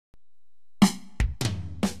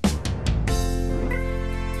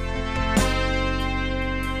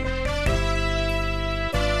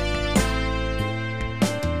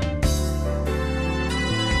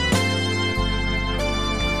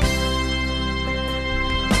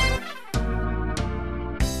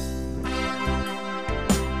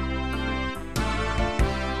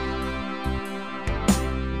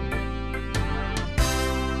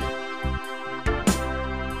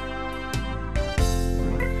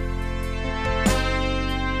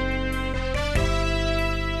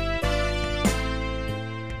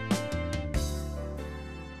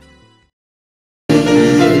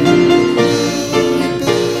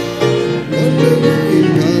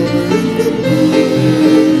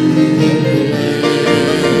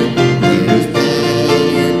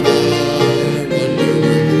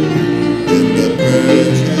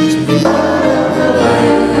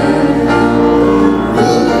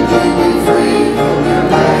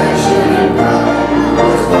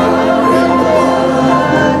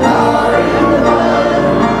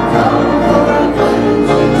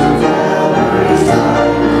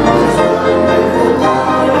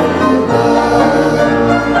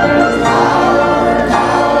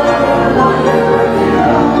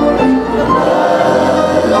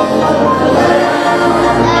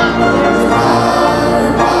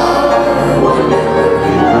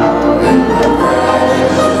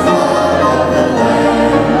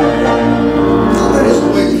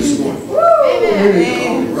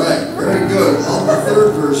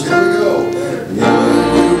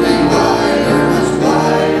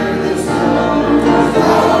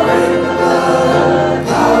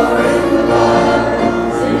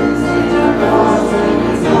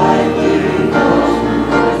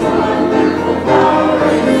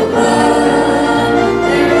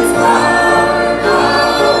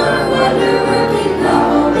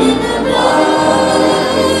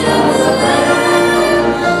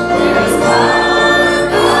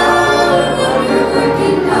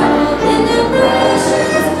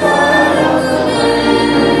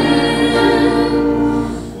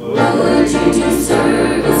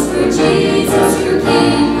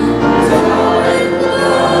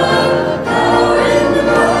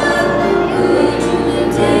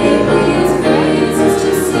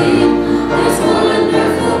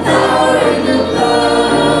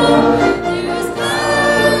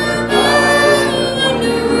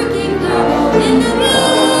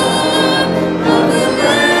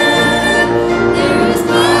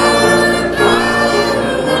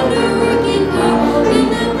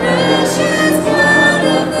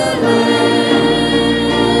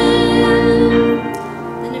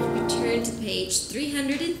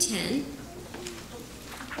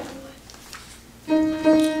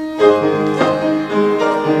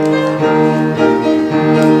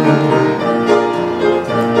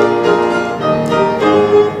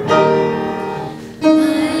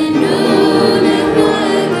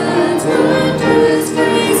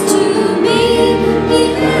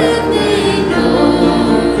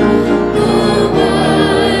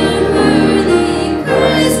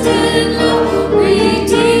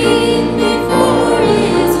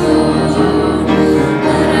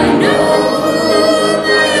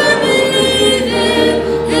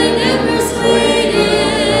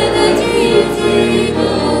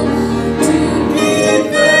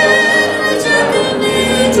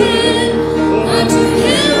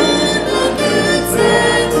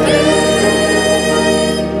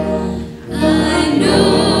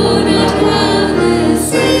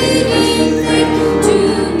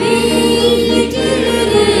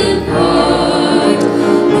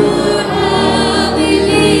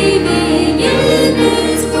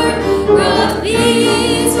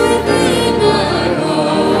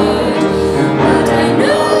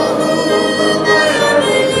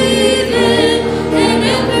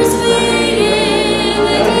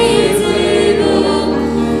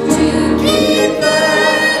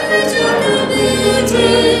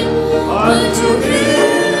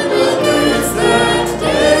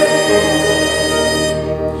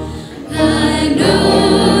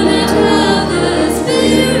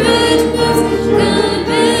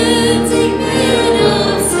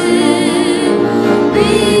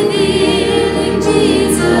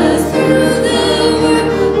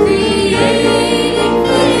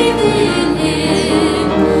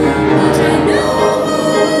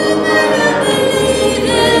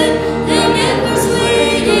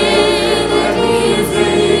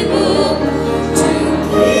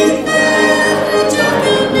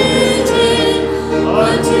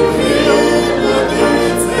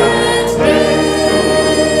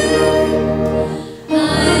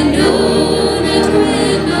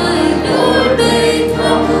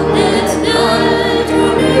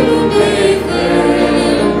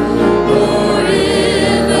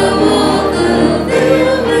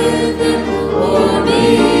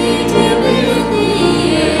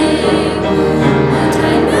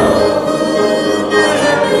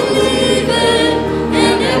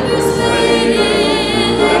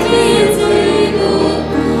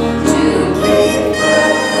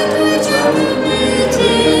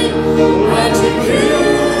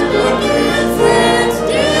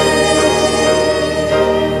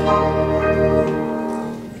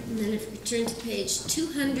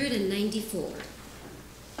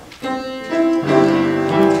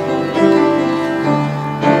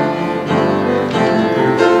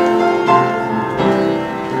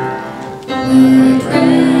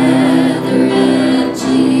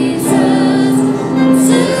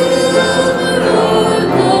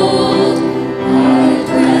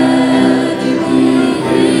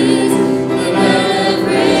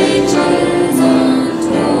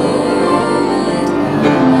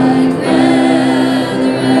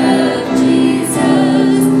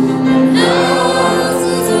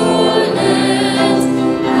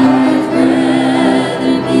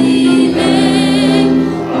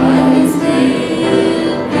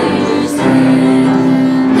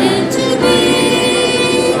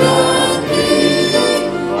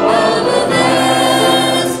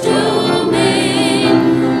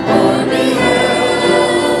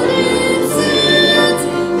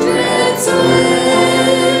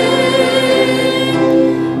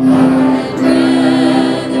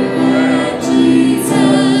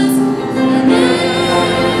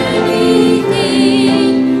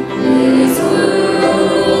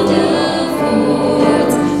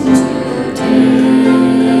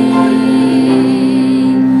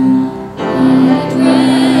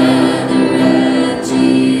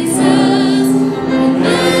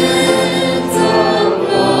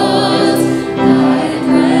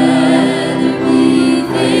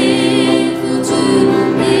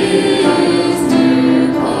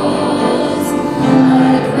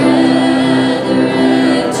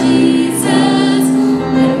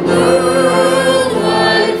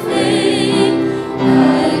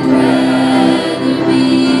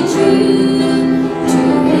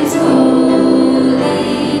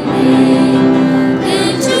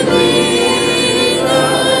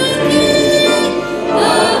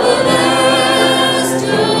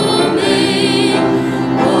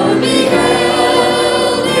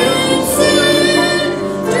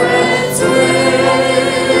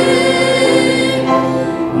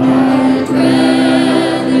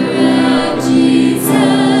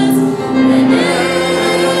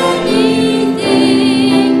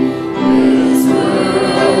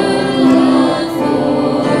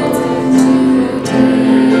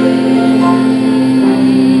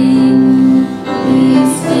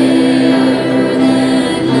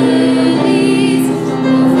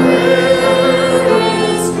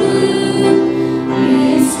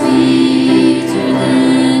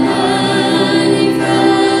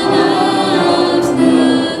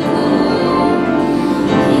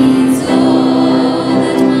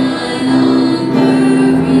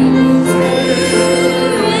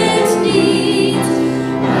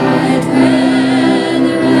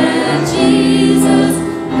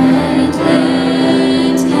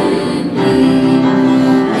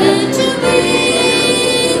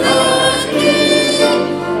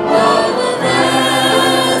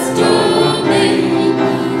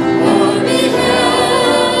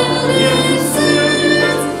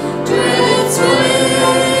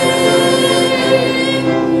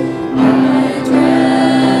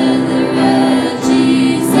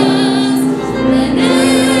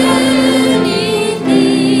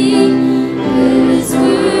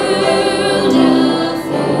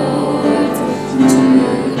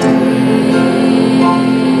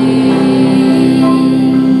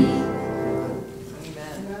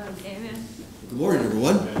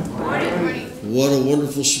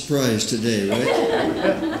nice today,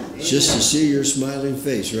 right? Just to see your smiling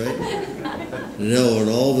face, right? And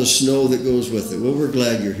all the snow that goes with it. Well, we're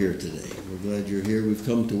glad you're here today. We're glad you're here. We've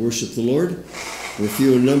come to worship the Lord. We're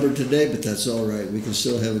few in number today, but that's all right. We can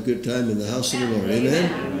still have a good time in the house of the Lord.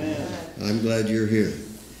 Amen? Amen. I'm glad you're here.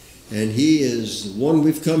 And he is the one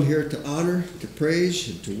we've come here to honor, to praise,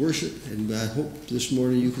 and to worship. And I hope this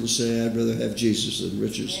morning you can say, I'd rather have Jesus than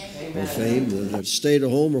riches or fame, than stay at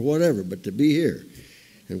home or whatever, but to be here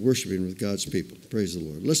and worshiping with God's people. Praise the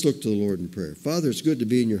Lord. Let's look to the Lord in prayer. Father, it's good to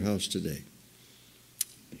be in your house today.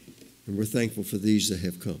 And we're thankful for these that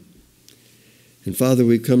have come. And Father,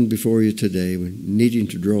 we come before you today needing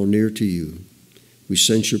to draw near to you. We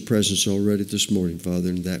sense your presence already this morning, Father,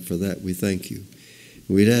 and for that we thank you.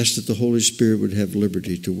 And we'd ask that the Holy Spirit would have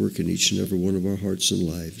liberty to work in each and every one of our hearts and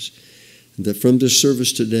lives. And that from this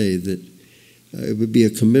service today, that it would be a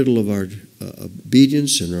committal of our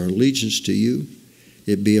obedience and our allegiance to you.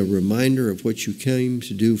 It'd be a reminder of what you came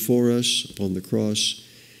to do for us upon the cross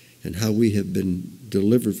and how we have been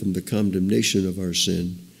delivered from the condemnation of our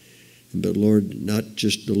sin. But Lord, not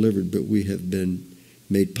just delivered, but we have been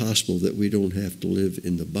made possible that we don't have to live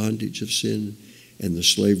in the bondage of sin and the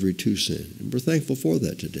slavery to sin. And we're thankful for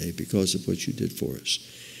that today because of what you did for us.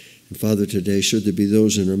 And Father, today, should there be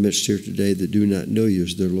those in our midst here today that do not know you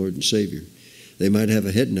as their Lord and Savior, they might have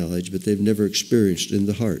a head knowledge, but they've never experienced in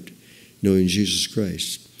the heart knowing Jesus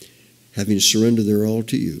Christ, having surrendered their all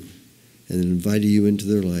to you and invited you into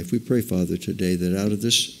their life. We pray, Father, today that out of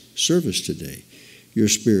this service today, your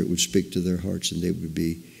Spirit would speak to their hearts and they would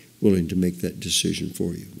be willing to make that decision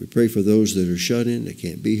for you. We pray for those that are shut in, that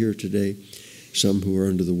can't be here today, some who are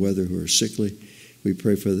under the weather, who are sickly. We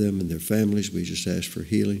pray for them and their families. We just ask for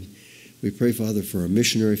healing. We pray, Father, for our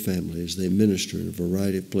missionary family as they minister in a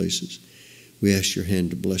variety of places. We ask your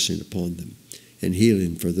hand of blessing upon them and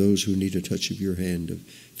healing for those who need a touch of your hand of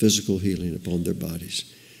physical healing upon their bodies.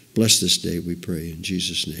 Bless this day, we pray, in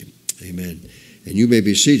Jesus' name. Amen. And you may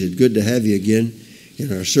be seated. Good to have you again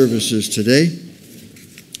in our services today.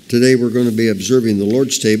 Today we're going to be observing the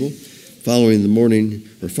Lord's table. Following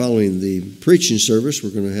the preaching service, we're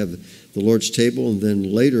going to have the Lord's table, and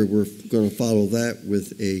then later we're going to follow that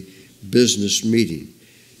with a business meeting.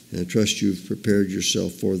 And I trust you've prepared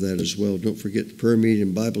yourself for that as well. Don't forget the prayer meeting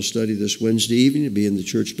and Bible study this Wednesday evening to be in the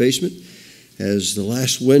church basement. As the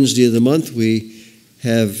last Wednesday of the month, we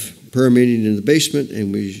have prayer meeting in the basement,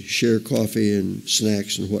 and we share coffee and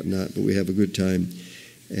snacks and whatnot, but we have a good time.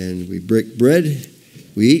 And we break bread,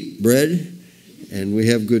 we eat bread, and we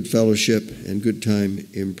have good fellowship and good time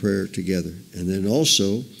in prayer together. And then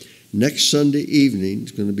also, next Sunday evening,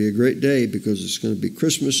 it's going to be a great day because it's going to be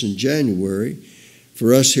Christmas in January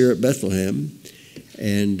for us here at Bethlehem.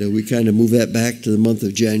 And we kind of move that back to the month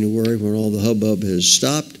of January when all the hubbub has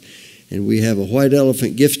stopped. And we have a white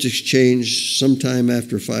elephant gift exchange. Sometime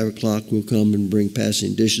after 5 o'clock, we'll come and bring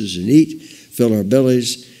passing dishes and eat, fill our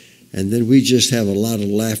bellies. And then we just have a lot of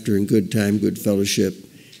laughter and good time, good fellowship,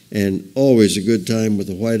 and always a good time with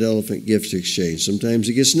the White Elephant Gift Exchange. Sometimes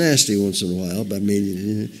it gets nasty once in a while, but I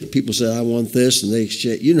mean, people say, I want this, and they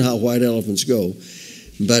exchange. You know how white elephants go,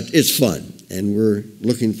 but it's fun, and we're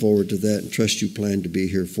looking forward to that and trust you plan to be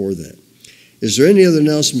here for that. Is there any other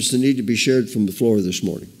announcements that need to be shared from the floor this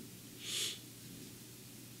morning?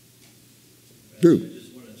 Drew. I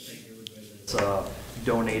just want to thank everybody that's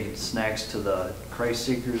donated snacks to the Christ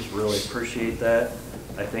Seekers. Really appreciate that.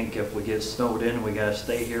 I think if we get snowed in and we got to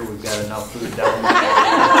stay here, we've got enough food down there.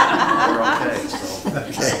 We're okay. So.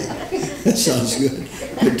 Okay. That sounds good.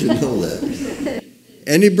 Good to know that.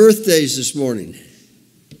 Any birthdays this morning?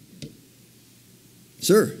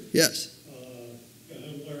 Sir, yes.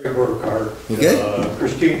 I'm Larry Burkhart. Okay.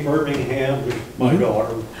 Christine Birmingham is my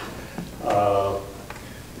daughter.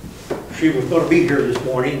 She was going to be here this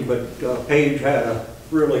morning, but Paige had a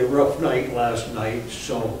really rough night last night,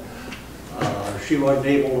 so she wasn't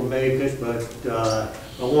able to make it, but I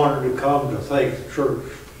wanted to come to thank the church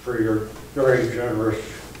for your very generous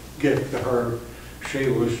gift to her. She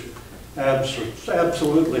was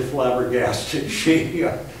absolutely flabbergasted. She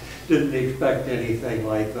didn't expect anything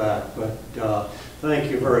like that, but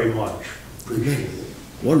thank you very much. Appreciate it.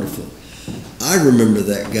 Wonderful. I remember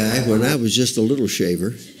that guy when I was just a little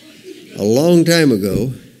shaver, a long time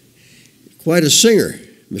ago. Quite a singer,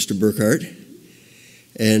 Mr. Burkhart.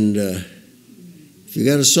 And if you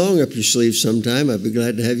got a song up your sleeve sometime, I'd be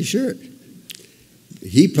glad to have you share it.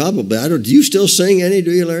 He probably, do you still sing any,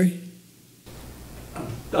 do you, Larry?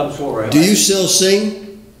 I'm sorry. Do you still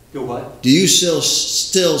sing? Do what? Do you still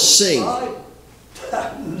sing?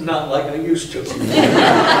 Not like I used to. Let me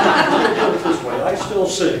put it this way, I still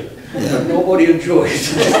sing, but nobody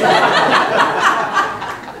enjoys it.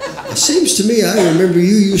 It seems to me, I remember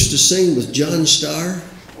you used to sing with John Starr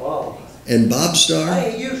Wow. and Bob Starr.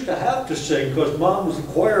 I used to have to sing because Mom was the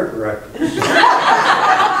choir director.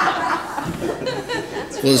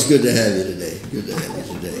 Well, it's good to have you today. Good to have you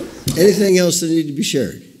today. Anything else that need to be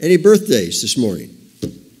shared? Any birthdays this morning?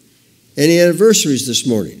 Any anniversaries this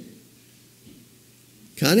morning?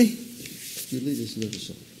 Connie, you lead us another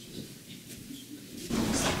song.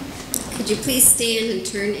 Could you please stand and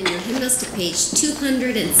turn in your hymnals to page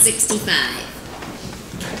 265?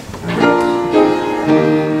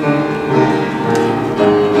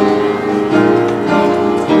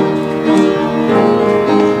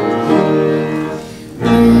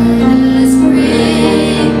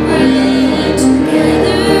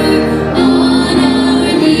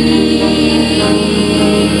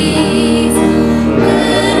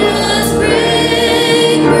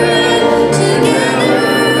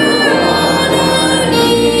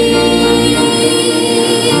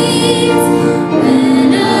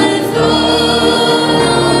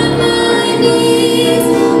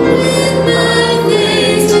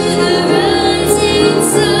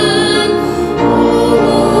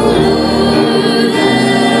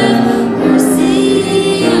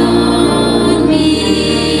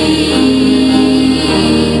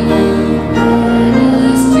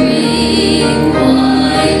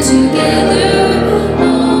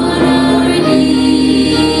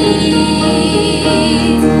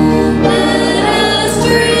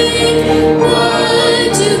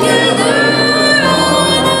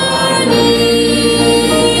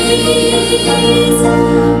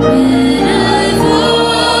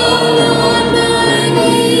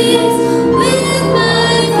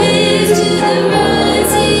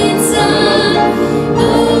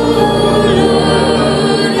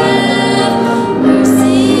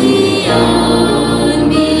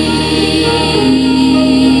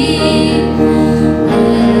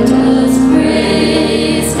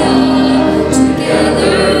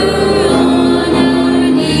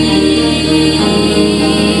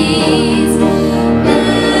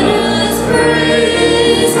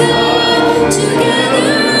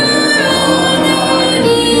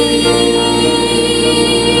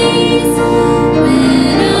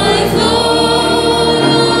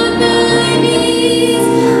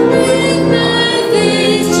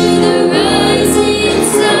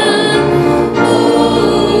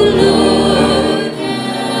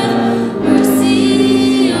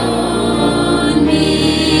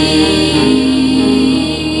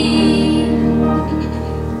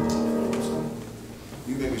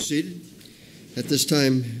 At this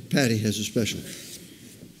time, Patty has a special.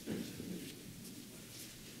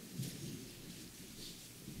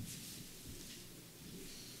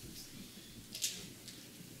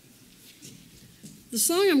 The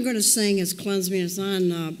song I'm going to sing is Cleanse Me. It's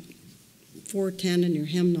on 410 in your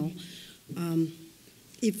hymnal.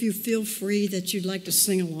 If you feel free that you'd like to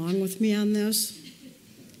sing along with me on this,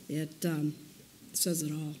 it says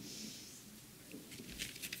it all.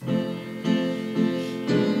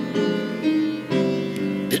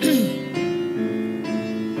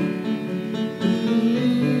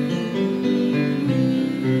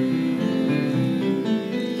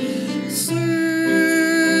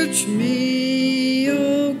 Search me,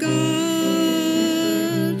 O God,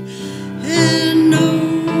 and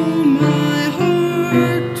know my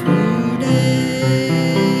heart today.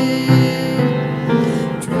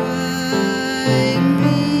 Try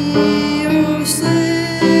me, O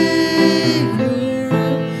Savior,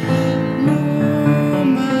 know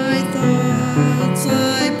my thoughts,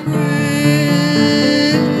 I pray.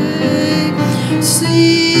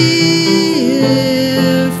 See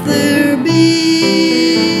if there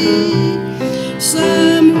be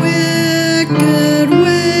some wicked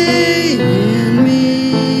way in me.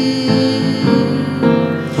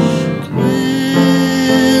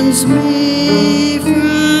 Cleanse me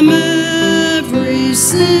from every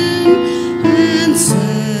sin and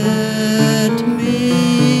set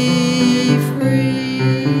me free.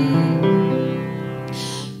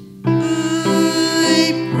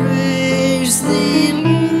 I praise Thee,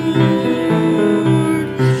 Lord,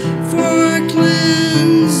 for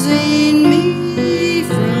cleansing me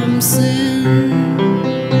from sin.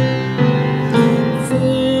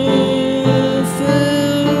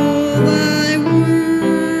 Fulfill Thy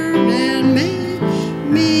word and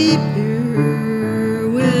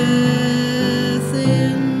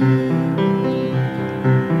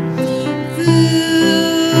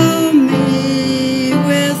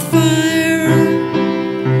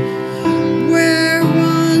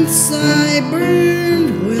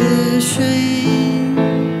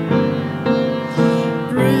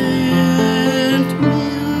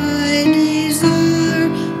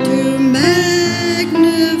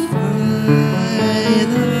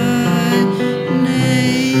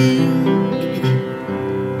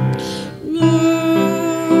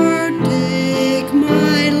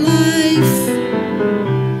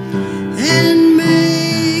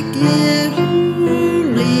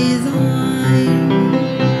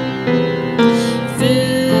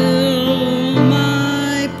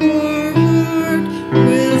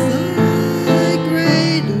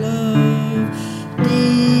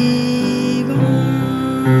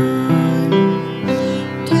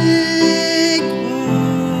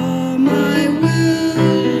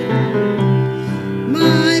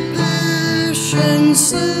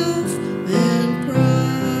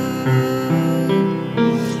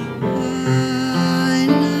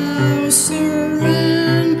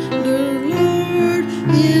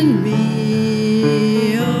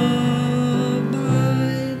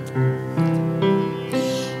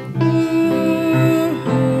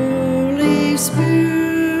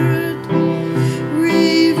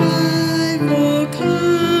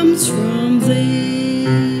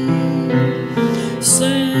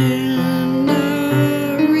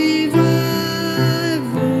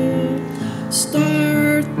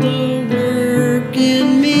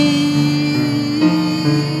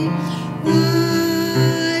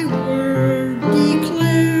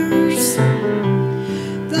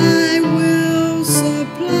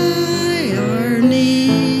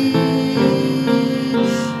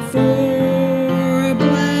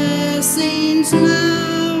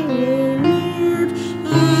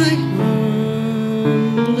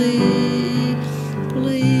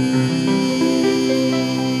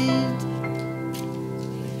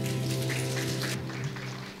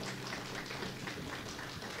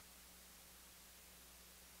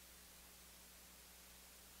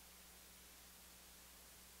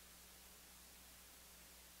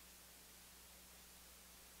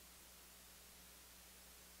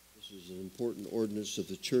This is an important ordinance of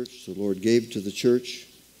the church the Lord gave to the church,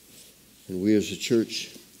 and we as a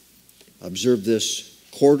church observe this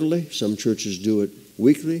quarterly. Some churches do it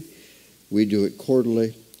weekly. We do it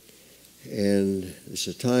quarterly, and it's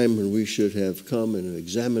a time when we should have come and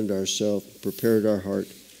examined ourselves, prepared our heart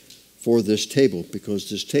for this table, because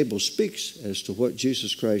this table speaks as to what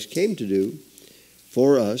Jesus Christ came to do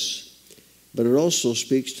for us, but it also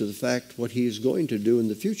speaks to the fact what he is going to do in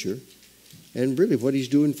the future, and really what he's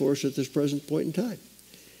doing for us at this present point in time.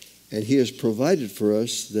 And he has provided for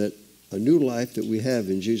us that a new life that we have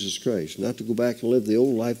in Jesus Christ, not to go back and live the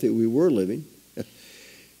old life that we were living.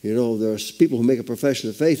 You know, there are people who make a profession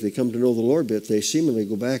of faith, they come to know the Lord, but they seemingly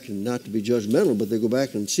go back, and not to be judgmental, but they go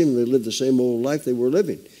back and seemingly live the same old life they were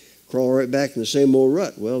living. Crawl right back in the same old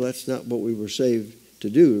rut. Well, that's not what we were saved to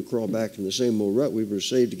do, to crawl back in the same old rut. We were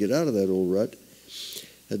saved to get out of that old rut.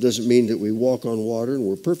 That doesn't mean that we walk on water and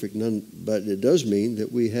we're perfect, but it does mean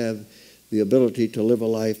that we have the ability to live a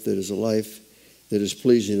life that is is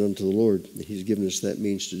pleasing unto the Lord. He's given us that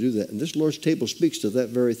means to do that. And this Lord's table speaks to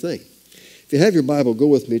that very thing. If you have your Bible, go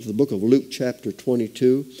with me to the book of Luke chapter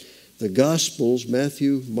 22. The Gospels,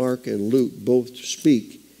 Matthew, Mark, and Luke both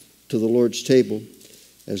speak to the Lord's table,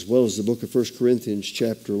 as well as the book of 1 Corinthians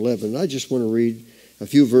chapter 11. I just want to read a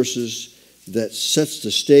few verses that sets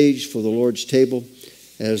the stage for the Lord's table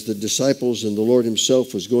as the disciples and the Lord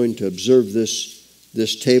himself was going to observe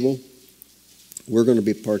this table. We're going to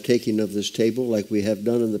be partaking of this table like we have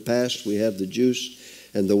done in the past. We have the juice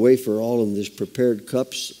and the wafer all in these prepared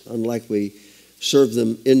cups. Unlike we serve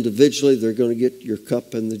them individually, they're going to get your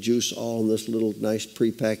cup and the juice all in this little nice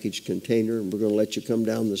prepackaged container, and we're going to let you come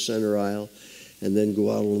down the center aisle and then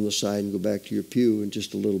go out on the side and go back to your pew in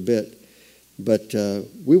just a little bit. But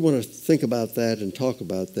we want to think about that and talk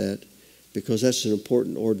about that, because that's an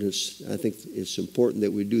important ordinance. I think it's important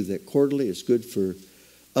that we do that quarterly. It's good for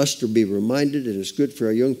us to be reminded, and it's good for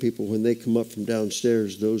our young people when they come up from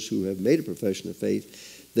downstairs, those who have made a profession of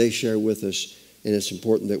faith, they share with us, and it's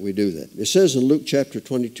important that we do that. It says in Luke chapter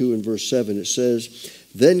 22 and verse 7, it says,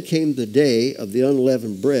 "Then came the day of the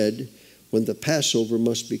unleavened bread, when the Passover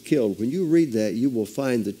must be killed." When you read that, you will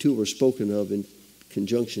find the two are spoken of in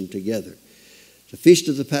conjunction together. The feast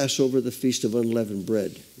of the Passover, the feast of unleavened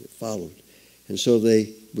bread, it followed. And so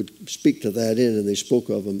they would speak to that in, and they spoke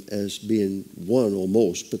of them as being one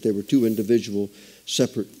almost, but they were two individual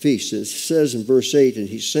separate feasts. It says in verse 8, "And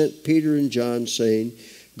he sent Peter and John, saying,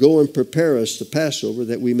 Go and prepare us the Passover,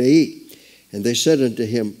 that we may eat. And they said unto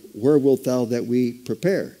him, Where wilt thou that we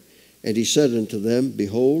prepare? And he said unto them,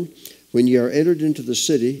 Behold, when ye are entered into the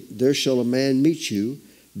city, there shall a man meet you,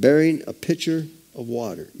 bearing a pitcher of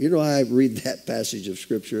water." You know, I read that passage of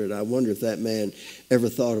Scripture, and I wonder if that man ever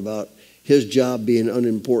thought about his job being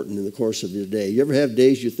unimportant in the course of his day. You ever have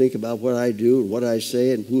days you think about what I do and what I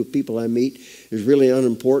say and who people I meet is really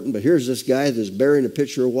unimportant? But here's this guy that's bearing a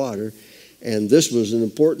pitcher of water, and this was an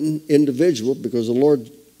important individual because the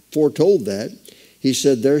Lord foretold that. He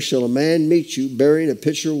said, "There shall a man meet you bearing a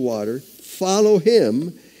pitcher of water. Follow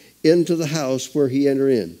him into the house where he enter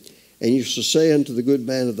in. And you shall say unto the good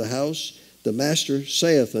man of the house, The master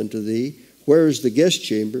saith unto thee, Where is the guest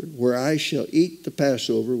chamber, where I shall eat the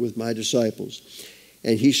Passover with my disciples?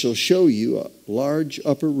 And he shall show you a large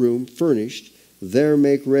upper room furnished, there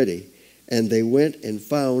make ready. And they went and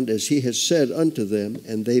found as he had said unto them,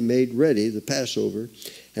 and they made ready the Passover.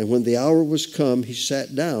 And when the hour was come, he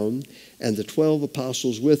sat down, and the 12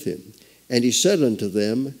 apostles with him. And he said unto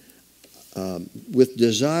them, With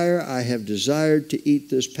desire I have desired to eat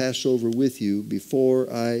this Passover with you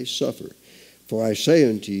before I suffer. For I say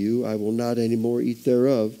unto you, I will not any more eat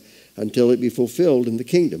thereof until it be fulfilled in the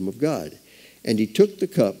kingdom of God. And he took the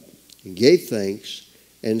cup and gave thanks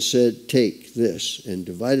and said, Take this and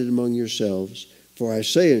divide it among yourselves. For I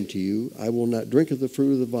say unto you, I will not drink of the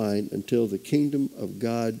fruit of the vine until the kingdom of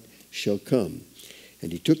God shall come.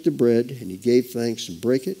 And he took the bread and he gave thanks and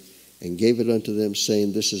brake it and gave it unto them,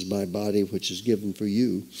 saying, This is my body which is given for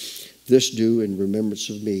you. This do in remembrance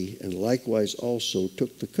of me. And likewise also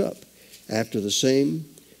took the cup after the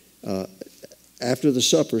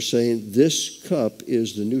supper, saying, This cup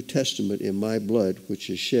is the New Testament in my blood, which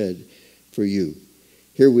is shed for you.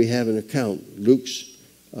 Here we have an account, Luke's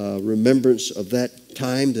remembrance of that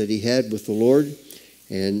time that he had with the Lord.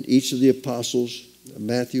 And each of the apostles,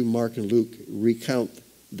 Matthew, Mark, and Luke, recount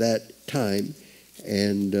that time.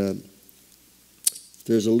 And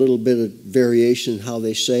there's a little bit of variation in how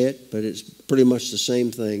they say it, but it's pretty much the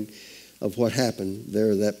same thing of what happened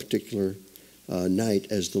there that particular night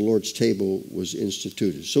as the Lord's table was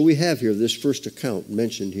instituted. So we have here this first account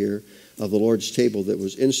mentioned here of the Lord's table that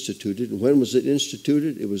was instituted. And when was it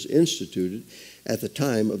instituted? It was instituted at the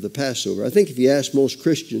time of the Passover. I think if you ask most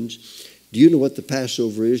Christians, do you know what the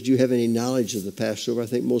Passover is? Do you have any knowledge of the Passover? I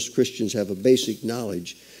think most Christians have a basic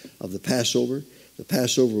knowledge of the Passover. The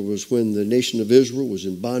Passover was when the nation of Israel was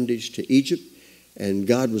in bondage to Egypt, and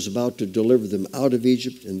God was about to deliver them out of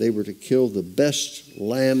Egypt, and they were to kill the best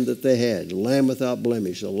lamb that they had, a lamb without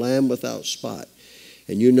blemish, a lamb without spot.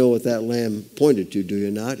 And you know what that lamb pointed to, do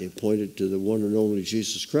you not? It pointed to the one and only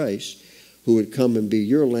Jesus Christ, who would come and be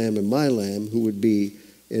your lamb and my lamb, who would be,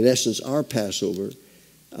 in essence, our Passover,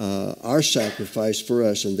 our sacrifice for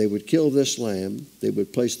us. And they would kill this lamb, they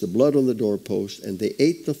would place the blood on the doorpost, and they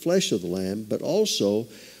ate the flesh of the lamb. But also,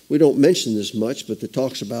 we don't mention this much, but it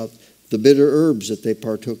talks about the bitter herbs that they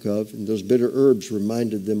partook of, and those bitter herbs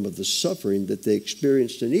reminded them of the suffering that they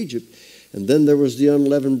experienced in Egypt. And then there was the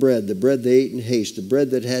unleavened bread, the bread they ate in haste, the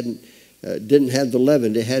bread that didn't have the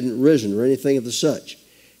leaven, it hadn't risen or anything of the such.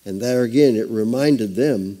 And there again, it reminded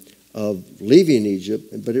them of leaving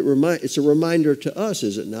Egypt, but it's a reminder to us,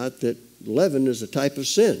 is it not, that leaven is a type of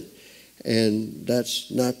sin. And that's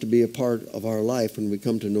not to be a part of our life when we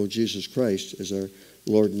come to know Jesus Christ as our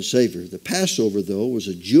Lord and Savior. The Passover, though, was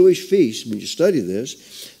a Jewish feast, when you study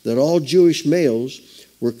this, that all Jewish males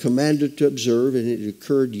were commanded to observe, and it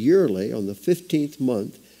occurred yearly on the 15th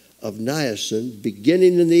month of Nisan,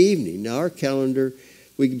 beginning in the evening. Now, our calendar,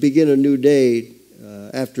 we begin a new day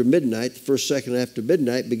after midnight. The first second after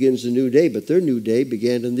midnight begins a new day, but their new day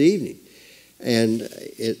began in the evening. And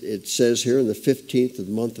it says here in the 15th of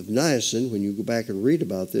the month of Nisan, when you go back and read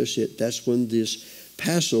about this, that's when this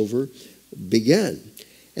Passover began.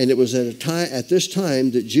 And it was at this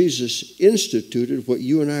time that Jesus instituted what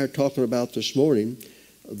you and I are talking about this morning,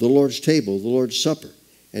 the Lord's table, the Lord's Supper.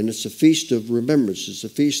 And it's a feast of remembrance. It's a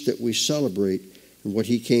feast that we celebrate and what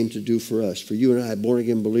he came to do for us, for you and I,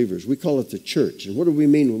 born-again believers. We call it the church. And what do we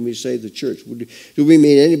mean when we say the church? Do we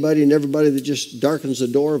mean anybody and everybody that just darkens the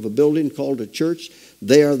door of a building called a church?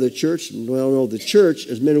 They are the church? Well, no, the church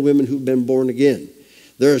is men and women who've been born again.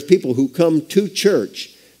 There's people who come to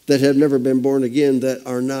church that have never been born again that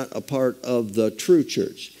are not a part of the true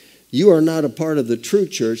church. You are not a part of the true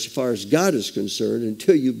church as far as God is concerned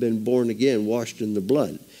until you've been born again, washed in the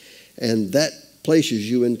blood. And that places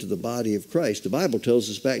you into the body of Christ. The Bible tells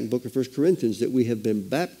us back in the book of 1 Corinthians that we have been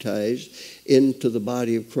baptized into the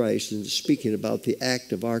body of Christ, and speaking about the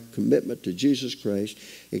act of our commitment to Jesus Christ,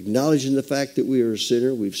 acknowledging the fact that we are a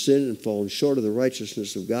sinner, we've sinned and fallen short of the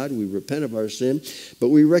righteousness of God, we repent of our sin, but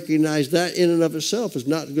we recognize that in and of itself is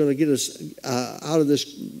not going to get us out of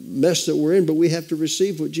this mess that we're in, but we have to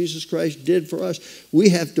receive what Jesus Christ did for us. We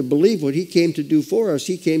have to believe what he came to do for us.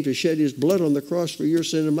 He came to shed his blood on the cross for your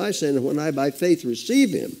sin and my sin, and when I by faith receive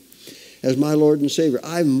him as my Lord and Savior,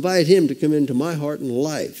 I invite him to come into my heart and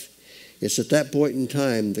life. It's at that point in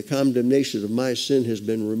time the condemnation of my sin has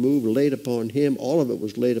been removed, laid upon him. All of it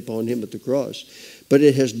was laid upon him at the cross. But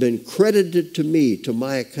it has been credited to me, to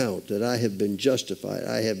my account, that I have been justified,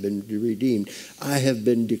 I have been redeemed, I have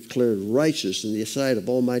been declared righteous in the sight of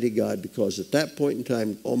Almighty God, because at that point in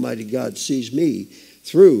time, Almighty God sees me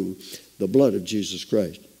through the blood of Jesus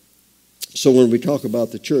Christ. So when we talk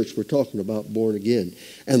about the church, we're talking about born again.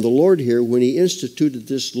 And the Lord here, when he instituted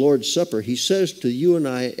this Lord's Supper, he says to you and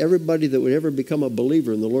I, everybody that would ever become a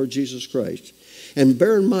believer in the Lord Jesus Christ. And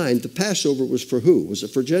bear in mind, the Passover was for who? Was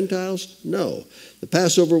it for Gentiles? No. The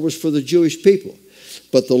Passover was for the Jewish people.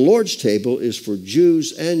 But the Lord's table is for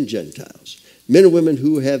Jews and Gentiles, men and women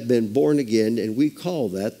who have been born again, and we call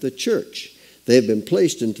that the church. They have been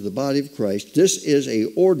placed into the body of Christ. This is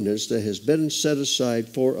an ordinance that has been set aside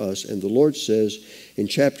for us. And the Lord says in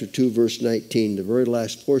chapter 2, verse 19, the very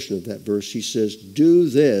last portion of that verse, he says, do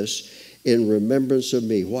this in remembrance of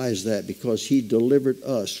me. Why is that? Because he delivered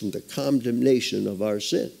us from the condemnation of our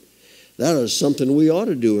sin. That is something we ought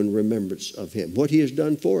to do in remembrance of him, what he has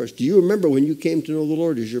done for us. Do you remember when you came to know the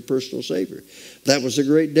Lord as your personal Savior? That was a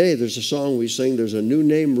great day. There's a song we sing, there's a new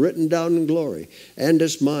name written down in glory, and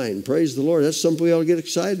it's mine. Praise the Lord. That's something we ought to get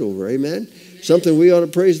excited over. Amen? Something we ought to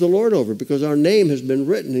praise the Lord over, because our name has been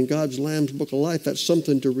written in God's Lamb's Book of Life. That's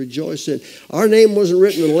something to rejoice in. Our name wasn't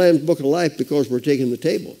written in the Lamb's Book of Life because we're taking the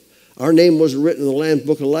table. Our name wasn't written in the Lamb's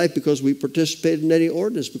Book of Life because we participated in any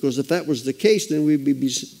ordinance. Because if that was the case, then we would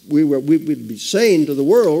be saying to the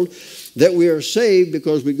world that we are saved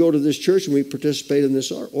because we go to this church and we participate in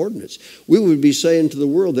this ordinance. We would be saying to the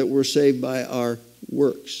world that we're saved by our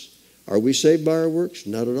works. Are we saved by our works?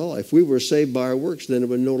 Not at all. If we were saved by our works, then it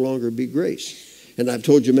would no longer be grace. And I've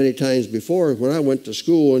told you many times before, when I went to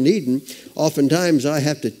school in Eden, oftentimes I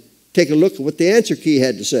have to take a look at what the answer key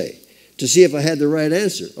had to say to see if I had the right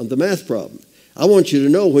answer on the math problem. I want you to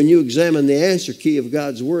know when you examine the answer key of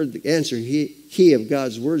God's Word, the answer key of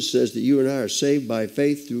God's Word says that you and I are saved by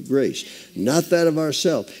faith through grace, not that of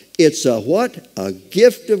ourselves. It's a what? A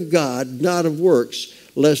gift of God, not of works,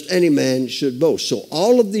 lest any man should boast. So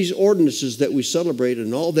all of these ordinances that we celebrate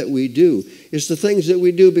and all that we do is the things that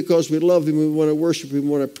we do because we love Him, we want to worship Him, we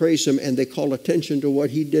want to praise Him, and they call attention to what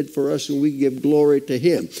He did for us, and we give glory to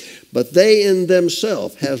Him. But they in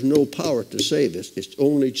themselves have no power to save us. It's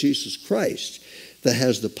only Jesus Christ that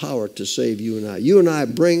has the power to save you and I. You and I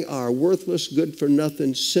bring our worthless,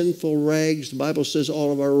 good-for-nothing, sinful rags. The Bible says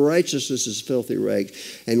all of our righteousness is filthy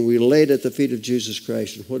rags. And we lay it at the feet of Jesus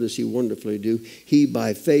Christ. And what does He wonderfully do? He,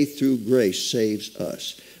 by faith through grace, saves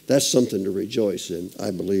us. That's something to rejoice in,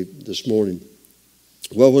 I believe, this morning.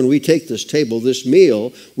 Well, when we take this table, this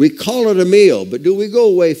meal, we call it a meal, but do we go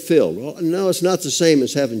away filled? Well, no, it's not the same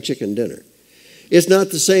as having chicken dinner. It's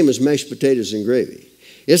not the same as mashed potatoes and gravy.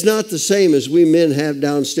 It's not the same as we men have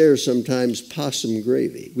downstairs sometimes, possum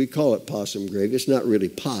gravy. We call it possum gravy. It's not really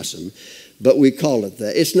possum, but we call it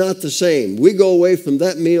that. It's not the same. We go away from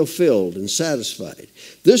that meal filled and satisfied.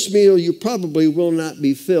 This meal, you probably will not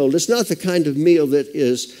be filled. It's not the kind of meal that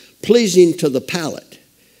is pleasing to the palate,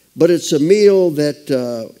 but it's a meal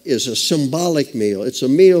that is a symbolic meal. It's a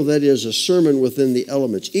meal that is a sermon within the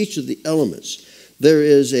elements. Each of the elements, there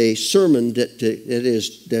is a sermon that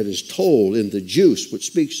is told in the juice, which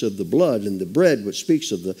speaks of the blood, and the bread, which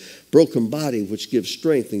speaks of the broken body, which gives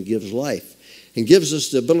strength and gives life, and gives us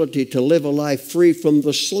the ability to live a life free from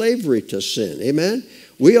the slavery to sin. Amen?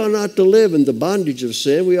 We are not to live in the bondage of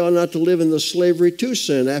sin. We are not to live in the slavery to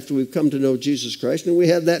sin after we've come to know Jesus Christ, and we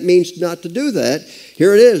have that means not to do that.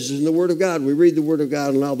 Here it is in the Word of God. We read the Word of God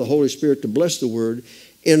and allow the Holy Spirit to bless the Word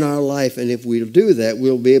in our life, and if we do that,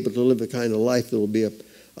 we'll be able to live a kind of life that will be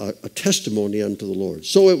a testimony unto the Lord.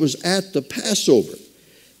 So it was at the Passover.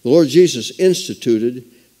 The Lord Jesus instituted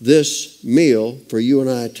this meal for you and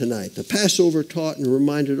I tonight. The Passover taught and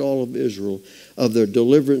reminded all of Israel of their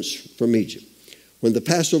deliverance from Egypt. When the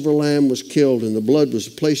Passover lamb was killed and the blood was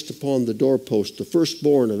placed upon the doorpost, the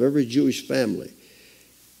firstborn of every Jewish family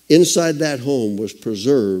inside that home was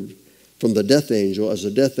preserved from the death angel as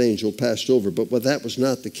the death angel passed over. But that was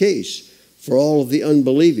not the case for all of the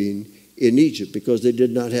unbelieving in Egypt, because they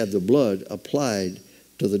did not have the blood applied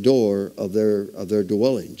to the door of their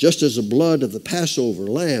dwelling. Just as the blood of the Passover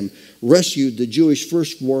lamb rescued the Jewish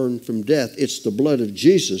firstborn from death, it's the blood of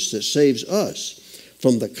Jesus that saves us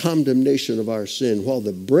from the condemnation of our sin, while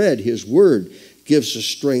the bread, His Word, gives us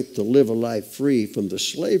strength to live a life free from the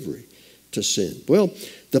slavery to sin. Well,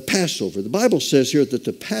 the Passover. The Bible says here that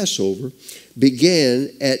the Passover began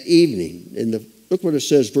at evening. Look what it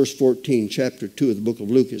says, verse 14, chapter 2 of the book of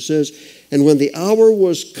Luke. It says, "And when the hour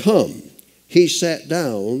was come, He sat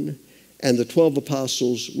down, and the 12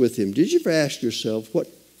 apostles with Him." Did you ever ask yourself what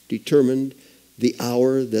determined the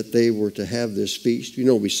hour that they were to have this feast? You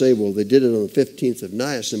know, we say, well, they did it on the 15th of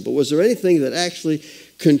Nisan, but was there anything that actually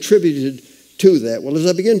contributed to that? Well, as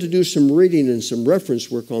I begin to do some reading and some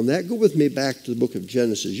reference work on that, go with me back to the book of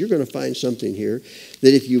Genesis. You're going to find something here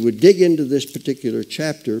that if you would dig into this particular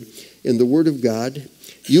chapter in the Word of God,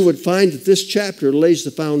 you would find that this chapter lays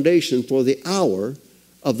the foundation for the hour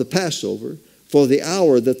of the Passover, for the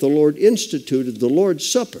hour that the Lord instituted the Lord's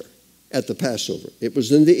Supper at the Passover. It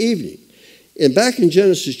was in the evening. And back in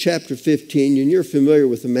Genesis chapter 15, and you're familiar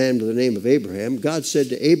with a man by the name of Abraham, God said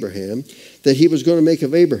to Abraham that He was going to make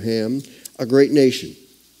of Abraham a great nation.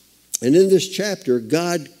 And in this chapter,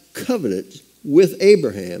 God covenanted with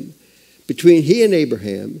Abraham, between he and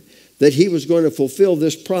Abraham, that he was going to fulfill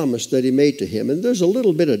this promise that He made to him. And there's a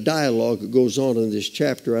little bit of dialogue that goes on in this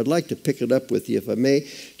chapter. I'd like to pick it up with you, if I may.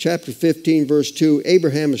 Chapter 15, verse 2,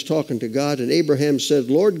 Abraham is talking to God, and Abraham said,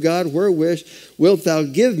 "Lord God, wherewith wilt thou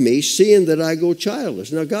give me, seeing that I go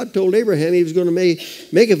childless?" Now, God told Abraham He was going to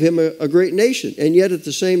make of him a great nation, and yet at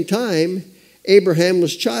the same time, Abraham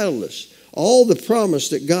was childless. All the promise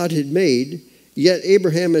that God had made, yet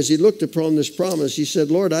Abraham, as he looked upon this promise, he said,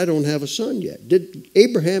 "Lord, I don't have a son yet." Did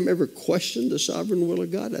Abraham ever question the sovereign will of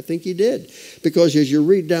God? I think he did. Because as you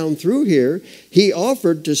read down through here, he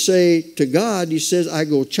offered to say to God, he says, "I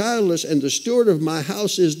go childless, and the steward of my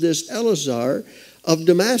house is this Eleazar of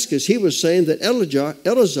Damascus." He was saying that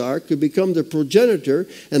Eleazar could become the progenitor,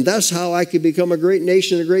 and that's how I could become a great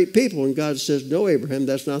nation, a great people. And God says, "No, Abraham,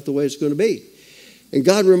 that's not the way it's going to be." And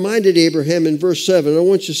God reminded Abraham in verse 7. I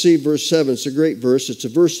want you to see verse 7. It's a great verse. It's a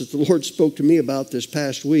verse that the Lord spoke to me about this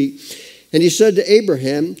past week. And He said to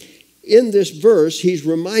Abraham, in this verse, he's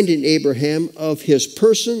reminding Abraham of his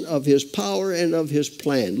person, of his power, and of his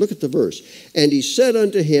plan. Look at the verse. And he said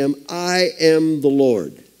unto him, I am the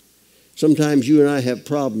Lord. Sometimes you and I have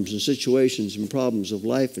problems and situations and problems of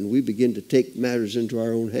life, and we begin to take matters into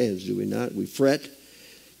our own hands, do we not? We fret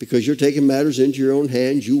because you're taking matters into your own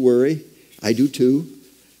hands. You worry. I do too.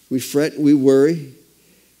 We fret and we worry.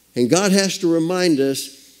 And God has to remind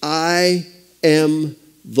us, I am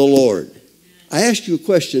the Lord. I ask you a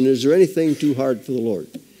question. Is there anything too hard for the Lord?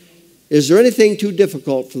 Is there anything too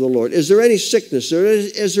difficult for the Lord? Is there any sickness?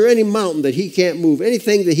 Is there any mountain that he can't move?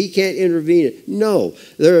 Anything that he can't intervene in? No.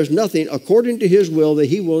 There is nothing according to his will that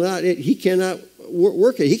he cannot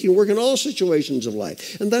work in. He can work in all situations of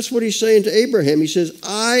life. And that's what he's saying to Abraham. He says,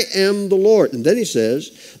 I am the Lord. And then he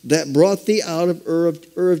says, that brought thee out of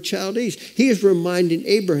Ur of Chaldees. He is reminding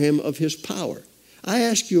Abraham of his power. I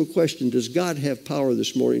ask you a question. Does God have power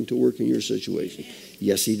this morning to work in your situation?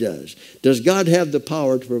 Yes, he does. Does God have the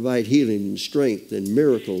power to provide healing and strength and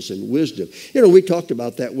miracles and wisdom? You know, we talked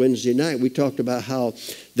about that Wednesday night. We talked about how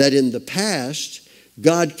that in the past,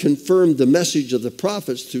 God confirmed the message of the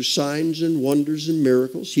prophets through signs and wonders and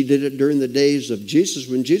miracles. He did it during the days of Jesus.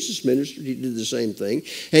 When Jesus ministered, he did the same thing.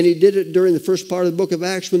 And he did it during the first part of the book of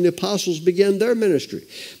Acts when the apostles began their ministry.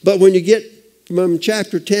 But when you get from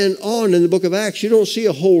chapter 10 on in the book of Acts, you don't see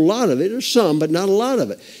a whole lot of it. There's some, but not a lot of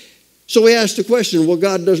it. So we asked the question, well,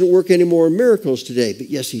 God doesn't work any more miracles today. But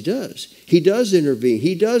yes, he does. He does intervene.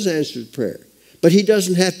 He does answer prayer. But he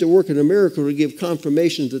doesn't have to work in a miracle to give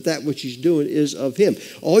confirmation that which he's doing is of him.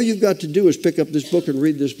 All you've got to do is pick up this book and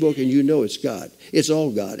read this book, and you know it's God. It's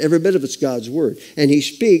all God. Every bit of it's God's word. And he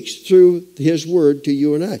speaks through his word to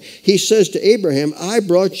you and I. He says to Abraham, I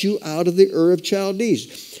brought you out of the Ur of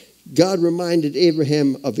Chaldees. God reminded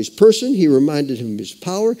Abraham of his person. He reminded him of his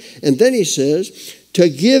power. And then he says, to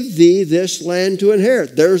give thee this land to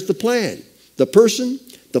inherit. There's the plan. The person,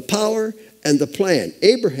 the power, and the plan.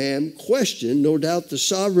 Abraham questioned, no doubt, the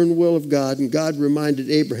sovereign will of God. And God reminded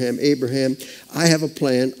Abraham, Abraham, I have a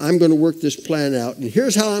plan. I'm going to work this plan out. And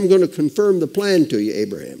here's how I'm going to confirm the plan to you,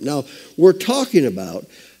 Abraham. Now, we're talking about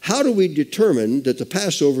how do we determine that the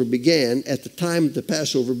Passover began at the time the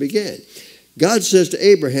Passover began. God says to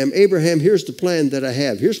Abraham, Abraham, here's the plan that I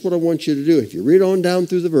have. Here's what I want you to do. If you read on down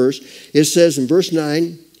through the verse, it says in verse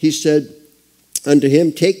 9, he said unto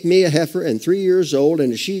him, take me a heifer and 3 years old,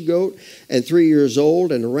 and a she-goat and 3 years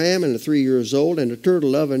old, and a ram and 3 years old, and a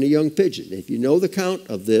turtle dove and a young pigeon. If you know the count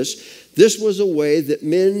of this was a way that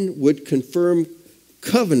men would confirm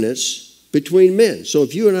covenants between men. So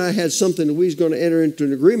if you and I had something that we was going to enter into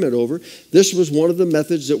an agreement over, this was one of the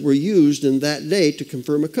methods that were used in that day to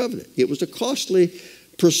confirm a covenant. It was a costly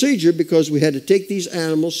procedure because we had to take these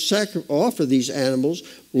animals, offer these animals,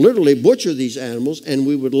 literally butcher these animals, and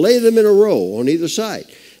we would lay them in a row on either side.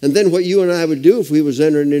 And then what you and I would do if we was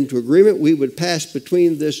entering into agreement, we would pass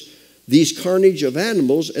between these carnage of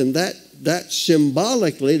animals, and that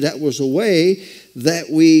symbolically, that was a way that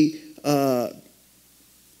we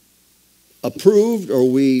approved, or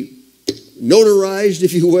we notarized,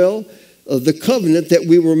 if you will, of the covenant that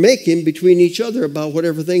we were making between each other about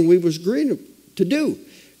whatever thing we was agreeing to do.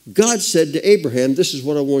 God said to Abraham, this is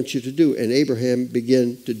what I want you to do. And Abraham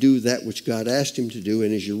began to do that which God asked him to do.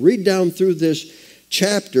 And as you read down through this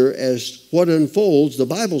chapter, as what unfolds, the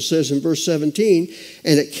Bible says in verse 17,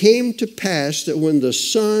 and it came to pass that when the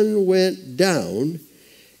sun went down,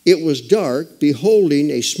 it was dark, beholding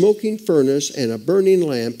a smoking furnace and a burning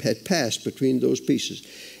lamp had passed between those pieces.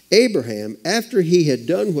 Abraham, after he had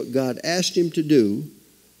done what God asked him to do,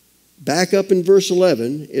 back up in verse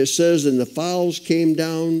 11, it says, and the fowls came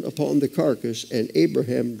down upon the carcass, and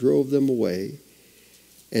Abraham drove them away.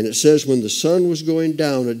 And it says, when the sun was going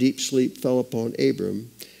down, a deep sleep fell upon Abram,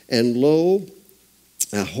 and lo,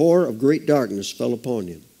 a horror of great darkness fell upon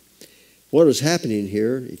him. What is happening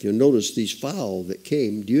here, if you'll notice these fowl that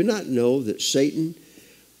came, do you not know that Satan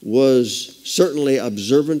was certainly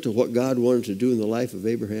observant of what God wanted to do in the life of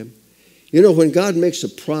Abraham? You know, when God makes a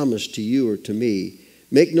promise to you or to me,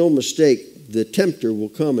 make no mistake, the tempter will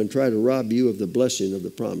come and try to rob you of the blessing of the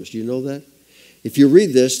promise. Do you know that? If you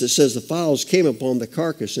read this, it says the fowls came upon the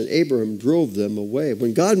carcass and Abraham drove them away.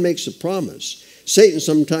 When God makes a promise, Satan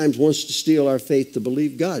sometimes wants to steal our faith to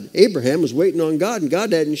believe God. Abraham was waiting on God, and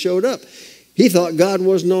God hadn't showed up. He thought God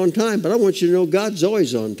wasn't on time, but I want you to know God's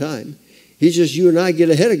always on time. He's just you and I get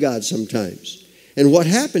ahead of God sometimes. And what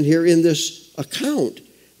happened here in this account,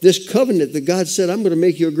 this covenant that God said, I'm going to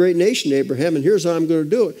make you a great nation, Abraham, and here's how I'm going to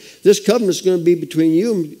do it. This covenant is going to be between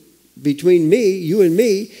me, you and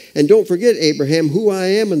me, and don't forget, Abraham, who I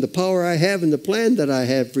am and the power I have and the plan that I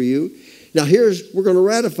have for you. Now we're going to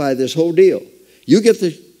ratify this whole deal. You get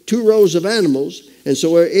the 2 rows of animals. And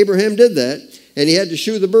so Abraham did that, and he had to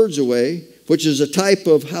shoo the birds away, which is a type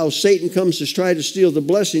of how Satan comes to try to steal the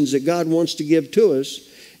blessings that God wants to give to us.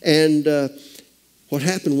 And what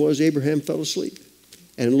happened was Abraham fell asleep.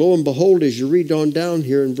 And lo and behold, as you read on down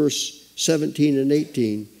here in verse 17 and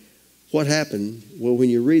 18, what happened? Well, when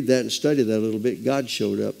you read that and study that a little bit, God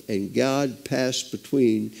showed up, and God passed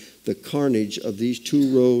between the carnage of these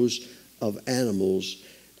 2 rows of animals,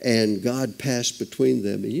 and God passed between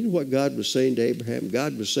them. And you know what God was saying to Abraham?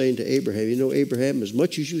 God was saying to Abraham, you know, Abraham, as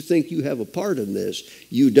much as you think you have a part in this,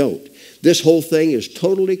 you don't. This whole thing is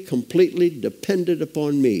totally, completely dependent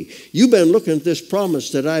upon me. You've been looking at this promise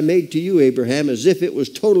that I made to you, Abraham, as if it was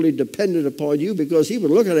totally dependent upon you, because he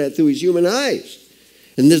was looking at it through his human eyes.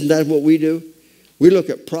 And isn't that what we do? We look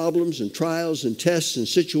at problems and trials and tests and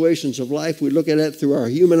situations of life. We look at it through our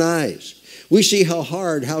human eyes. We see how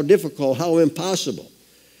hard, how difficult, how impossible.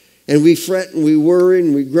 And we fret and we worry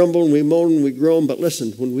and we grumble and we moan and we groan. But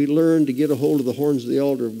listen, when we learn to get a hold of the horns of the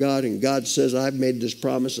altar of God, and God says, I've made this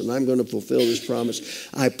promise and I'm going to fulfill this promise,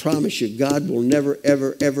 I promise you, God will never,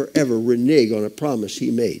 ever, ever, ever renege on a promise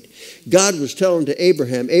he made. God was telling to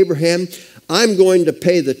Abraham, Abraham, I'm going to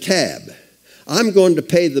pay the tab. I'm going to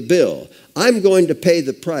pay the bill. I'm going to pay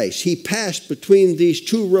the price. He passed between these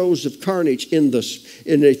 2 rows of carnage and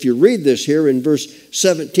if you read this here in verse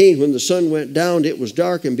 17, when the sun went down, it was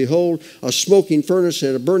dark, and behold, a smoking furnace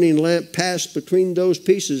and a burning lamp passed between those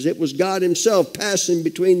pieces. It was God himself passing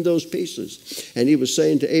between those pieces. And he was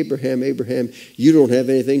saying to Abraham, Abraham, you don't have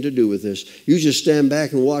anything to do with this. You just stand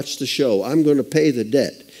back and watch the show. I'm going to pay the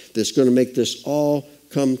debt that's going to make this all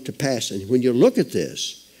come to pass. And when you look at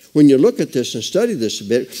this and study this a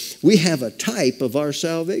bit, we have a type of our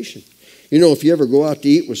salvation. You know, if you ever go out to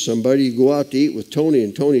eat with somebody, you go out to eat with Tony,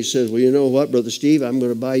 and Tony says, well, you know what, Brother Steve, I'm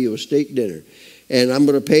going to buy you a steak dinner, and I'm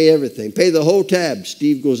going to pay everything. Pay the whole tab.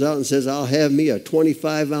 Steve goes out and says, I'll have me a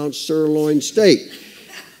 25-ounce sirloin steak,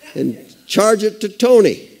 and charge it to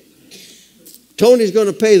Tony. Tony's going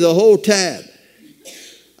to pay the whole tab.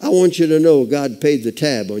 I want you to know God paid the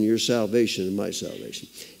tab on your salvation and my salvation.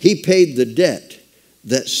 He paid the debt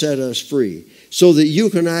that set us free, so that you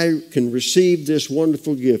and I can receive this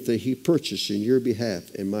wonderful gift that he purchased in your behalf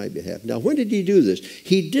and my behalf. Now, when did he do this?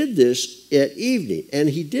 He did this at evening, and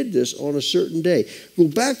he did this on a certain day. Go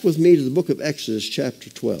back with me to the book of Exodus chapter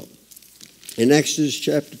 12. In Exodus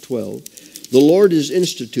chapter 12, the Lord is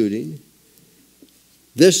instituting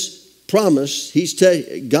this promise.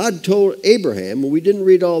 God told Abraham, and we didn't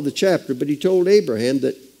read all the chapter, but he told Abraham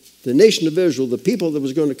that the nation of Israel, the people that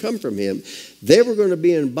was going to come from him, they were going to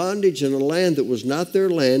be in bondage in a land that was not their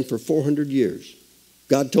land for 400 years.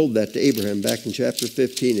 God told that to Abraham back in chapter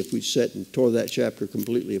 15, if we sat and tore that chapter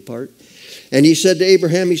completely apart. And he said to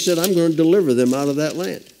Abraham, he said, I'm going to deliver them out of that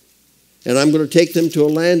land. And I'm going to take them to a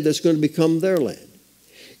land that's going to become their land.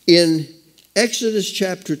 In Exodus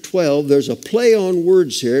chapter 12, there's a play on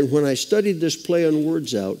words here. And when I studied this play on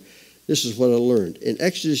words out, this is what I learned. In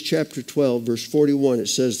Exodus chapter 12, verse 41, it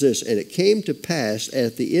says this, and it came to pass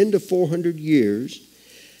at the end of 430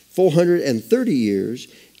 years,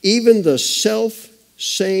 even the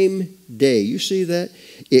self-same day. You see that?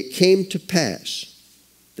 It came to pass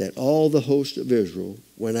that all the host of Israel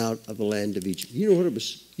went out of the land of Egypt. You know what it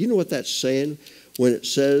was? You know what that's saying when it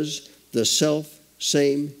says the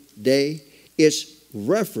self-same day? It's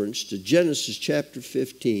reference to Genesis chapter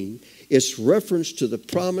 15. It's reference to the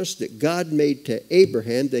promise that God made to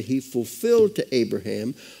Abraham, that he fulfilled to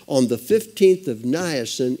Abraham on the 15th of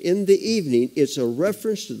Nisan in the evening. It's a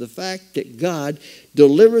reference to the fact that God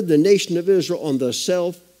delivered the nation of Israel on the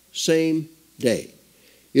self-same day.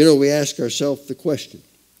 You know, we ask ourselves the question,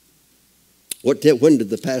 when did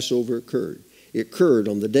the Passover occur? It occurred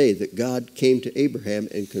on the day that God came to Abraham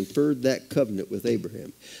and conferred that covenant with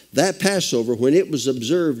Abraham. That Passover, when it was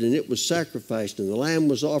observed and it was sacrificed and the lamb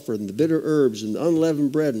was offered and the bitter herbs and the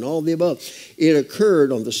unleavened bread and all the above, it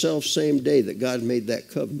occurred on the self-same day that God made that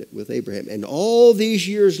covenant with Abraham. And all these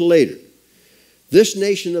years later, this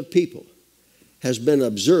nation of people has been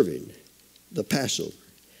observing the Passover.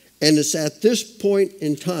 And it's at this point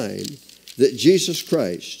in time that Jesus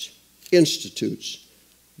Christ institutes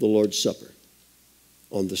the Lord's Supper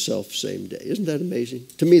on the self-same day. Isn't that amazing?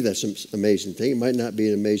 To me, that's an amazing thing. It might not be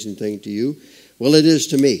an amazing thing to you. Well, it is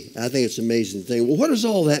to me. I think it's an amazing thing. Well, what does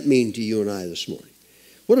all that mean to you and I this morning?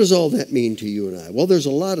 What does all that mean to you and I? Well, there's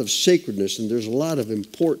a lot of sacredness and there's a lot of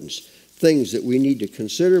importance, things that we need to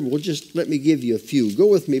consider. Well, just let me give you a few. Go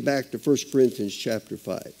with me back to 1 Corinthians chapter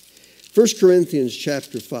 5. 1 Corinthians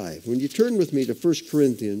chapter 5. When you turn with me to 1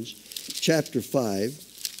 Corinthians chapter 5,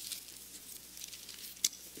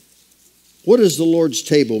 What does the Lord's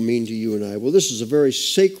table mean to you and I? Well, this is a very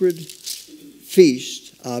sacred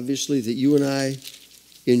feast, obviously, that you and I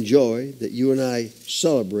enjoy, that you and I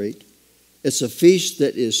celebrate. It's a feast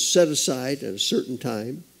that is set aside at a certain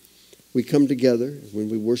time. We come together when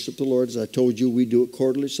we worship the Lord. As I told you, we do it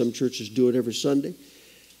quarterly. Some churches do it every Sunday.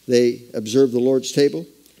 They observe the Lord's table.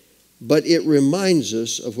 But it reminds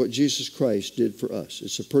us of what Jesus Christ did for us.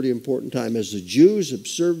 It's a pretty important time. As the Jews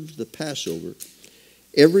observed the Passover,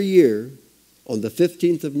 every year on the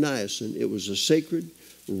 15th of Nisan, it was a sacred,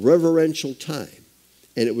 reverential time.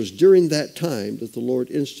 And it was during that time that the Lord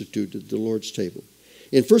instituted the Lord's table.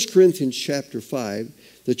 In 1 Corinthians chapter 5,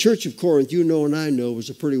 the church of Corinth, you know and I know, was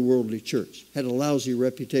a pretty worldly church, had a lousy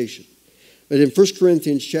reputation. But in 1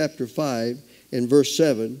 Corinthians chapter 5 and verse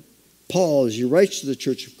 7, Paul, as he writes to the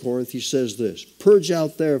church of Corinth, he says this, "Purge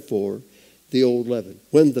out therefore the old leaven."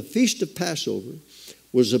 When the feast of Passover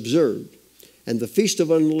was observed, and the feast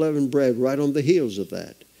of unleavened bread right on the heels of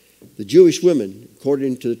that, the Jewish women,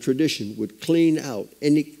 according to the tradition, would clean out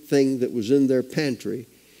anything that was in their pantry,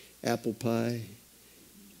 apple pie,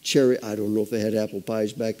 cherry, I don't know if they had apple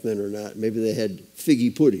pies back then or not. Maybe they had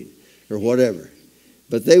figgy pudding or whatever.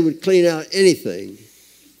 But they would clean out anything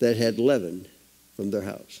that had leaven from their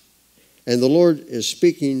house. And the Lord is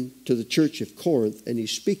speaking to the church of Corinth, and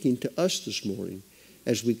he's speaking to us this morning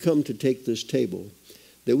as we come to take this table,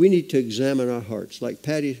 that we need to examine our hearts. Like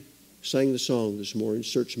Patty sang the song this morning,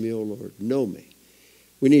 "Search me, O Lord, know me."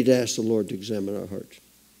 We need to ask the Lord to examine our hearts.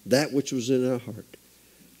 That which was in our heart,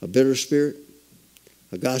 a bitter spirit,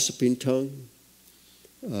 a gossiping tongue,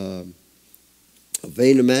 a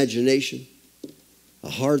vain imagination,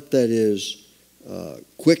 a heart that is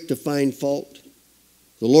quick to find fault.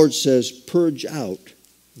 The Lord says, "Purge out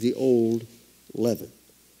the old leaven,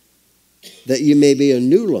 that ye may be a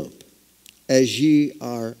new lump, as ye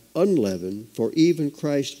are unleavened, for even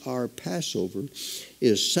Christ our Passover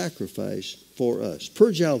is sacrificed for us."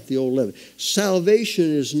 Purge out the old leaven.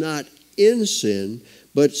 Salvation is not in sin,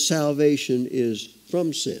 but salvation is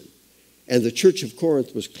from sin. And the church of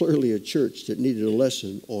Corinth was clearly a church that needed a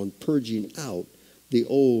lesson on purging out the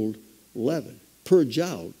old leaven. Purge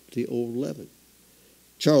out the old leaven.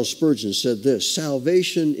 Charles Spurgeon said this,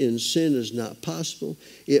 "Salvation in sin is not possible.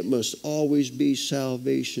 It must always be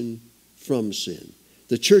salvation from sin."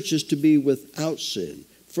 The church is to be without sin,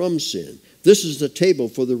 from sin. This is the table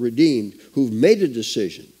for the redeemed who've made a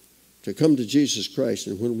decision to come to Jesus Christ.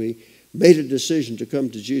 And when we made a decision to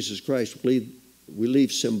come to Jesus Christ, we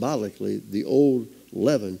leave symbolically the old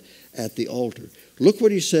leaven at the altar. Look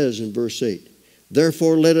what he says in verse 8.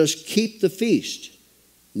 "Therefore let us keep the feast,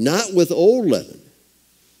 not with old leaven,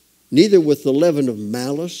 neither with the leaven of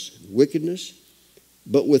malice, wickedness,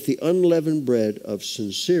 but with the unleavened bread of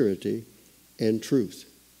sincerity and truth."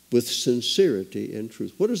 With sincerity and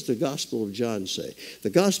truth. What does the Gospel of John say? The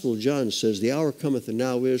Gospel of John says, "The hour cometh and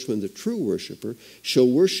now is when the true worshiper shall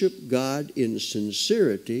worship God in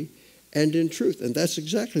sincerity and in truth." And that's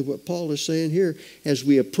exactly what Paul is saying here. As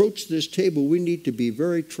we approach this table, we need to be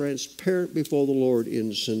very transparent before the Lord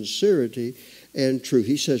in sincerity and truth.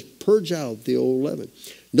 He says, "Purge out the old leaven."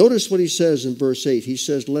 Notice what he says in verse 8. He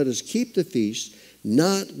says, "Let us keep the feast,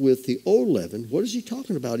 not with the old leaven." What is he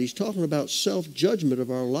talking about? He's talking about self-judgment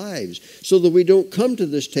of our lives, so that we don't come to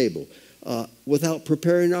this table without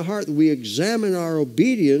preparing our heart. We examine our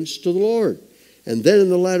obedience to the Lord. And then in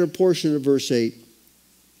the latter portion of verse 8,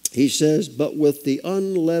 he says, "But with the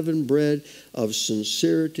unleavened bread of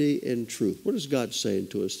sincerity and truth." What is God saying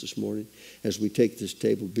to us this morning as we take this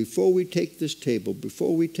table? Before we take this table,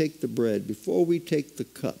 before we take the bread, before we take the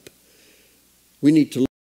cup, we need to look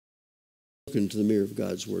into the mirror of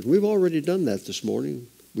God's Word. We've already done that this morning.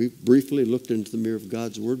 We've briefly looked into the mirror of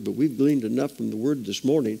God's Word, but we've gleaned enough from the Word this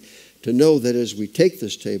morning to know that as we take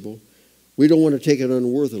this table, we don't want to take it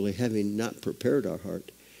unworthily, having not prepared our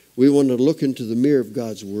heart. We want to look into the mirror of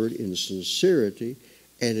God's Word in sincerity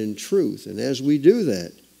and in truth. And as we do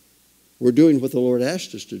that, we're doing what the Lord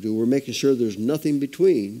asked us to do. We're making sure there's nothing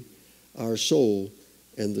between our soul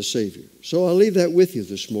and the Savior. So I'll leave that with you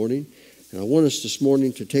this morning. And I want us this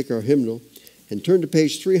morning to take our hymnal and turn to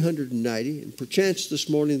page 390. And perchance this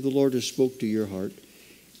morning the Lord has spoke to your heart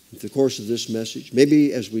in the course of this message.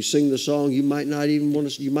 Maybe as we sing the song, you might not even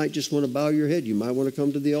want to, you might just want to bow your head. You might want to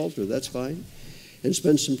come to the altar. That's fine. And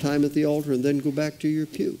spend some time at the altar and then go back to your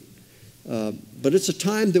pew. But it's a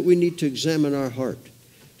time that we need to examine our heart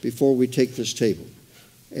before we take this table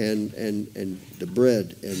and the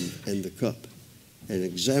bread and the cup, and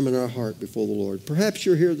examine our heart before the Lord. Perhaps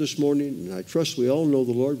you're here this morning, and I trust we all know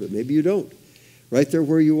the Lord, but maybe you don't. Right there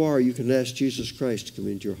where you are, you can ask Jesus Christ to come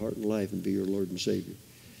into your heart and life and be your Lord and Savior.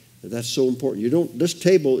 And that's so important. This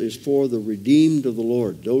table is for the redeemed of the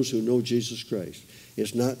Lord, those who know Jesus Christ.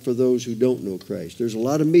 It's not for those who don't know Christ. There's a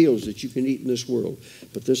lot of meals that you can eat in this world,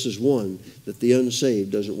 but this is one that the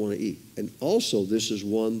unsaved doesn't want to eat. And also, this is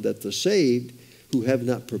one that the saved who have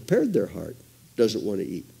not prepared their heart doesn't want to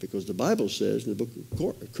eat. Because the Bible says in the book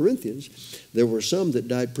of Corinthians, there were some that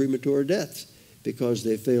died premature deaths because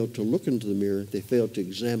they failed to look into the mirror, they failed to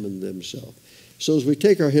examine themselves. So as we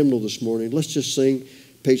take our hymnal this morning, let's just sing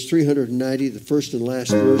page 390, the first and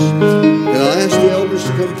last verse. And I'll ask the elders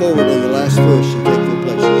to come forward on the last verse and take their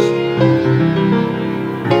places.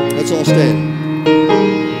 Let's all stand.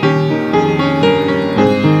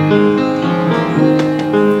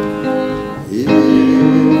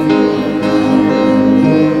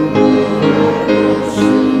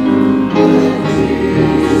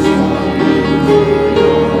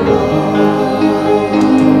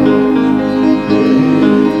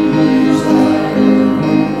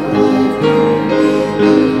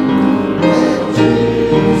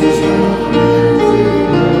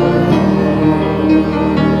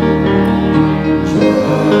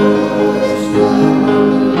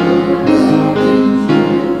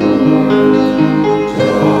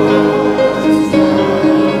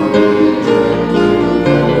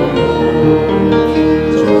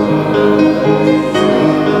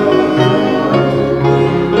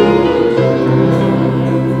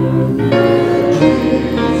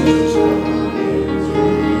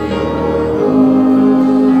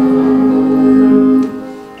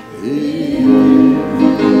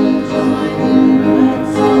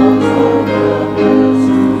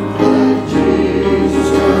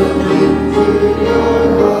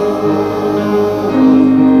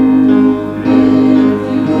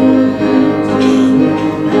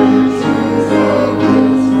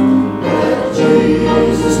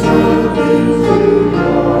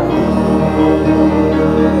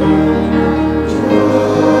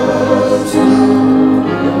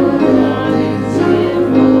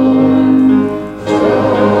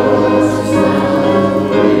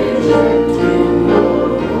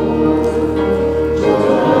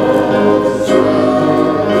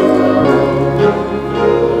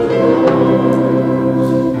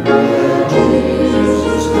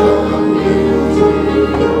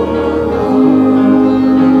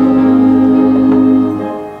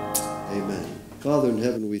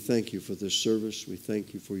 Service. We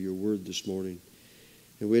thank you for your word this morning.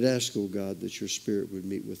 And we'd ask, oh God, that your Spirit would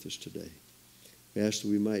meet with us today. We ask that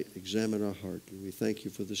we might examine our heart. And we thank you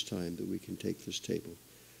for this time that we can take this table.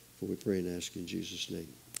 For we pray and ask in Jesus'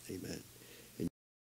 name. Amen.